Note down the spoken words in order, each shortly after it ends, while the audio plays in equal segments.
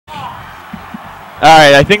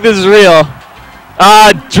Alright, I think this is real.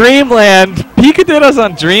 Dreamland. Pika did us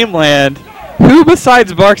on Dreamland. Who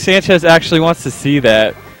besides Mark Sanchez actually wants to see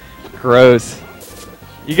that? Gross.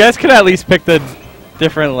 You guys could at least pick the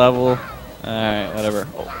different level. Alright, whatever.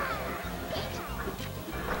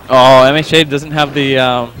 Oh, MHA doesn't have the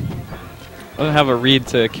doesn't have a read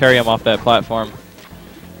to carry him off that platform.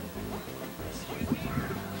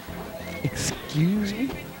 Excuse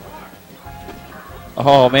me?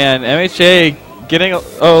 Oh man, MHA getting a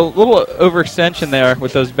little overextension there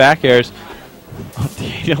with those back airs. Oh,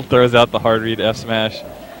 Daniel throws out the hard read F smash.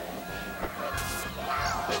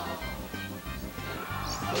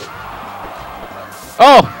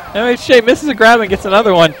 Oh, MHA misses a grab and gets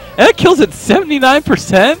another one. And that kills it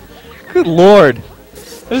 79%? Good lord.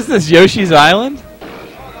 What is this, Yoshi's Island?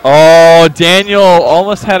 Oh, Daniel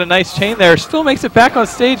almost had a nice chain there. Still makes it back on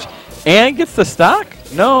stage and gets the stock?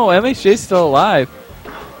 No, MHJ's still alive.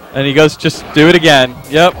 And he goes, just do it again.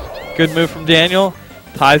 Yep, good move from Daniel.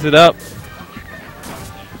 Ties it up.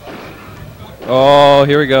 Oh,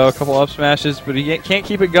 here we go. A couple up smashes, but he can't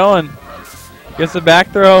keep it going. Gets the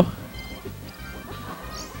back throw.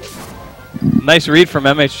 Nice read from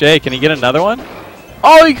MHJ. Can he get another one?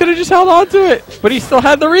 Oh, he could have just held on to it, but he still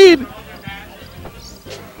had the read.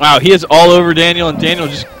 Wow, he is all over Daniel, and Daniel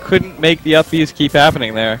just couldn't make the up Bs keep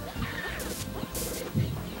happening there.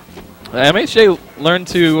 MHJ learned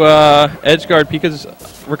to edge guard Pika's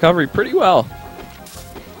recovery pretty well.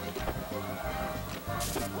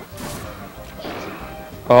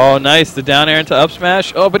 Oh, nice. The down air into up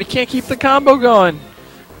smash. Oh, but he can't keep the combo going.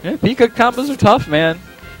 Yeah, Pika combos are tough, man.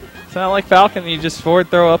 It's not like Falcon. You just forward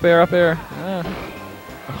throw, up air, up air.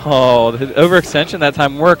 Oh, the overextension that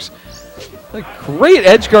time works. Like, great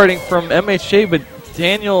edge guarding from MHJ, but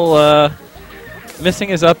Daniel missing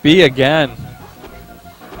his up B again.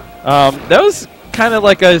 That was kind of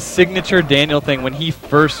like a signature Daniel thing when he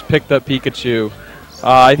first picked up Pikachu.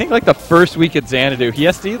 I think like the first week at Xanadu, he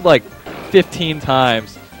SD'd like 15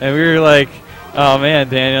 times. And we were like, oh man,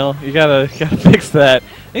 Daniel, you gotta fix that.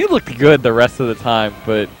 And he looked good the rest of the time,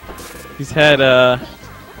 but he's had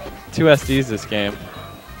 2 SDs this game.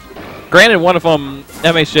 Granted, one of them,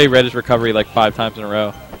 MHJ read his recovery like 5 times in a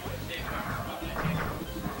row.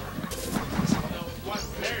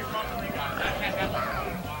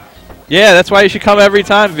 Yeah, that's why you should come every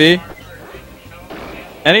time, V.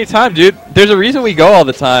 Anytime, dude. There's a reason we go all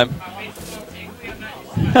the time.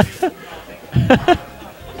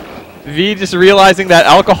 V just realizing that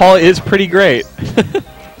alcohol is pretty great.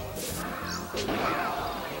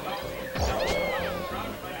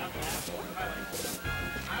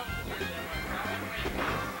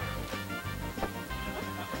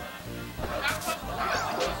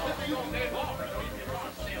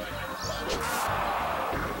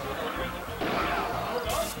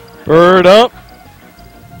 Bird up.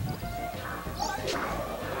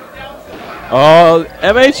 Oh,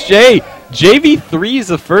 MHJ. JV3 is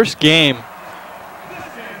the first game.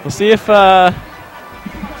 We'll see if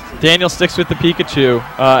Daniel sticks with the Pikachu.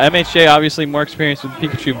 MHJ obviously more experienced with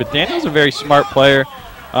Pikachu, but Daniel's a very smart player.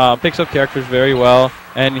 Picks up characters very well,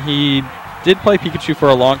 and he did play Pikachu for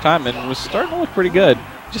a long time and was starting to look pretty good.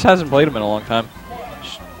 Just hasn't played him in a long time.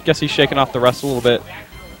 Guess he's shaking off the rust a little bit.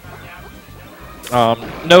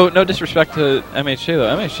 No disrespect to MHJ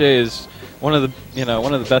though. MHJ is one of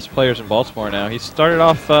the best players in Baltimore now. He started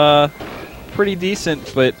off pretty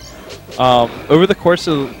decent, but over the course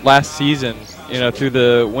of last season, through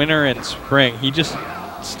the winter and spring, he just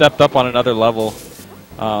stepped up on another level.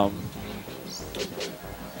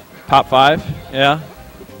 Top 5, yeah.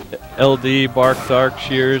 LD, Bark, Dark,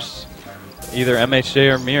 Shears, either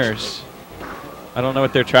MHJ or Mirrors. I don't know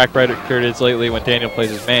what their track record is lately when Daniel plays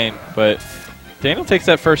his main, but Daniel takes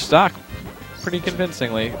that first stock pretty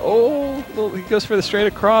convincingly. Oh, he goes for the straight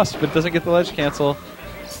across, but doesn't get the ledge cancel.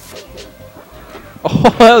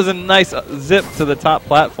 Oh, that was a nice zip to the top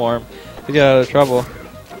platform to get out of trouble.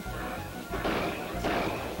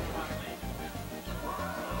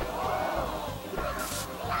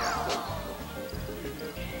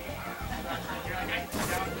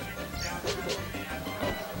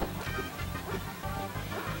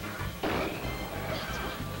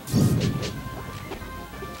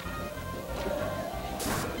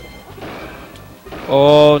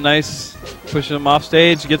 Oh, nice. Pushes him off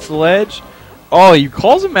stage, gets the ledge. Oh, he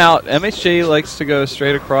calls him out. MHJ likes to go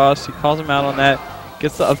straight across. He calls him out on that.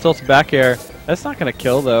 Gets the up tilt back air. That's not going to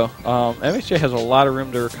kill, though. MHJ has a lot of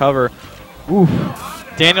room to recover. Ooh.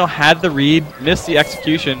 Daniel had the read, missed the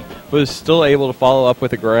execution, but was still able to follow up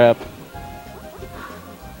with a grab.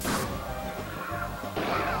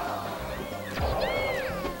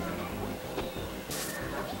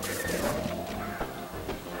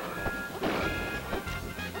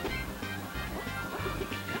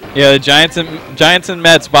 Yeah, the Giants and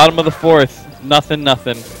Mets, bottom of the fourth. Nothing.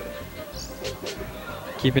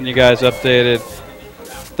 Keeping you guys updated.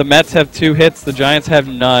 The Mets have 2 hits. The Giants have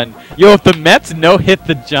none. Yo, if the Mets no hit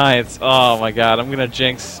the Giants, oh my God, I'm gonna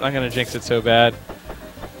jinx it so bad.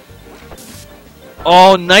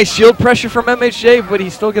 Oh, nice shield pressure from MHJ, but he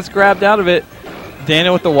still gets grabbed out of it.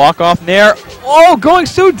 Daniel with the walk-off there. Oh, going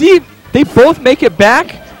so deep. They both make it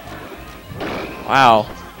back. Wow.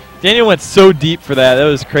 Daniel went so deep for that. That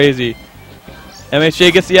was crazy.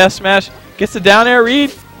 MHJ gets the S smash, gets the down air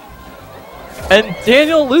read, and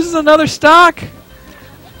Daniel loses another stock.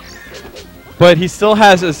 But he still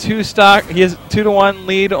has a 2 stock. He has 2-1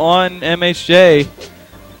 lead on MHJ.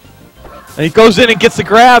 And he goes in and gets the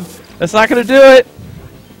grab. That's not going to do it.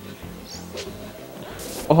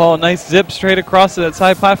 Oh, nice zip straight across that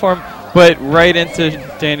side platform, but right into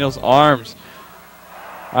Daniel's arms.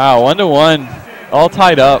 Wow, 1-1. All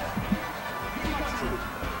tied up.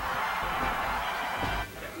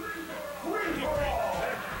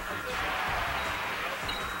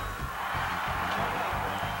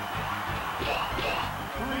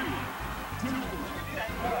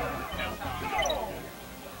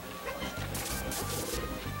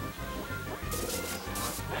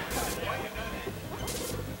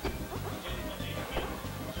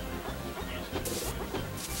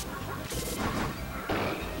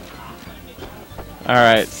 All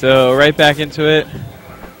right, so right back into it.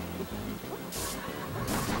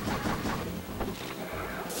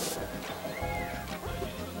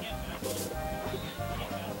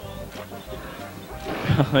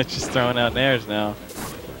 It's just throwing out nairs now.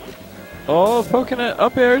 Oh, poking it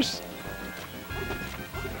up airs.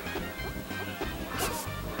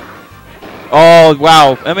 Oh,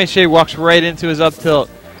 wow. MHJ walks right into his up tilt.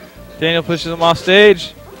 Daniel pushes him off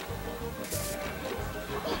stage.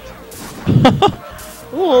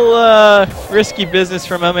 A little risky business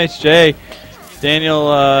from MHJ.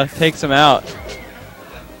 Daniel takes him out.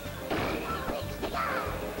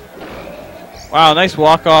 Wow, nice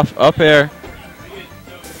walk-off up air.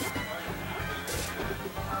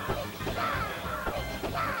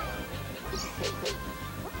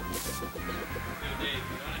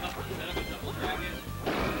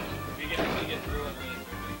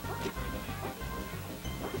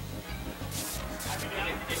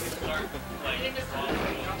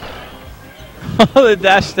 The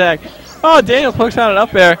dash stack. Oh, Daniel pokes out an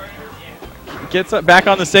up air. Gets up back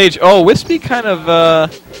on the stage. Oh, Wispy kind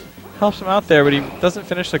of helps him out there, but he doesn't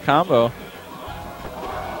finish the combo.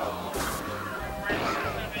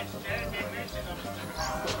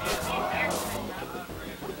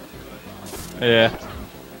 Yeah.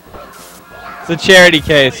 It's a charity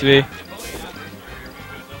case, V.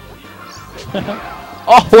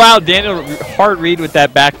 Oh, wow. Daniel hard read with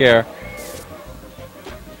that back air.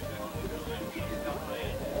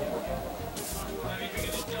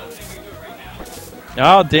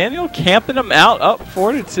 Oh, Daniel camping him out, up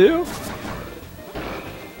 4-2.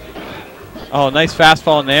 Oh, nice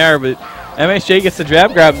fastball in the air, but MHJ gets the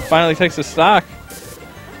jab grab and finally takes the stock.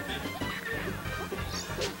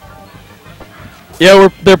 Yeah,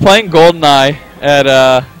 they're playing GoldenEye at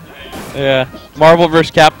yeah, Marvel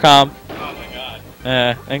vs. Capcom. Oh my God.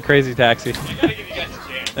 Yeah, and Crazy Taxi. I gotta give you guys a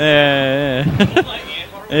chance. Yeah.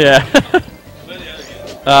 Yeah.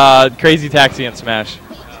 Yeah. Crazy Taxi and Smash.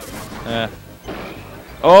 Yeah.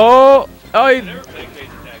 Oh, I never played Crazy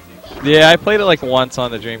Taxi. yeah, I played it like once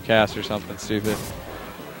on the Dreamcast or something stupid.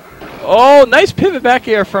 Oh, nice pivot back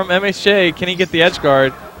air from MHJ. Can he get the edge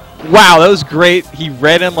guard? Wow, that was great. He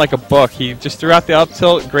read him like a book. He just threw out the up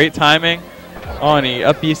tilt. Great timing. Oh, and he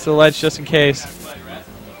up beats the ledge just in case.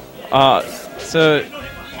 So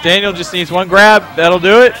Daniel just needs one grab. That'll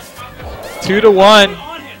do it. 2-1.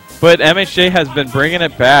 But MHJ has been bringing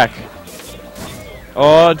it back.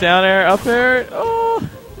 Oh, down air, up air. Oh.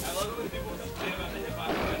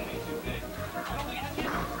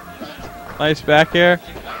 Nice back air.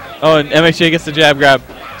 Oh, and MHJ gets the jab grab.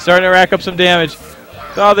 Starting to rack up some damage.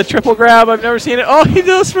 Oh, the triple grab. I've never seen it. Oh, he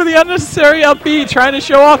does for the unnecessary up B, trying to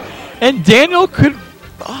show off. And Daniel could...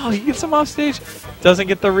 Oh, he gets him off stage. Doesn't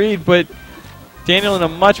get the read, but Daniel in a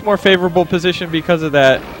much more favorable position because of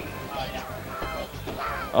that.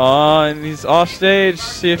 Oh, and he's off stage.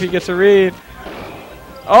 See if he gets a read.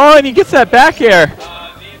 Oh, and he gets that back air.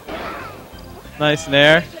 Nice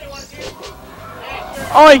nair.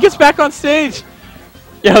 Oh, he gets back on stage.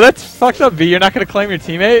 Yo, that's fucked up, V. You're not going to claim your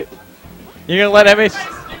teammate? You're going to let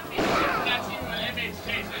MH...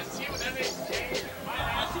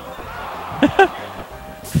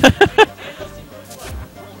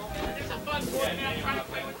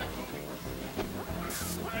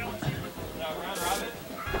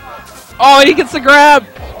 Oh, and he gets the grab.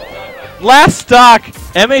 Last stock,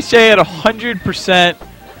 MHA at 100%.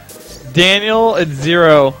 Daniel at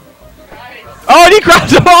 0. Oh, and he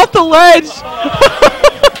grabs him off the ledge!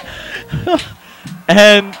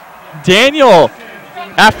 And Daniel,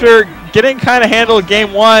 after getting kind of handled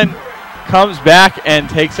game 1, comes back and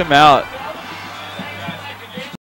takes him out.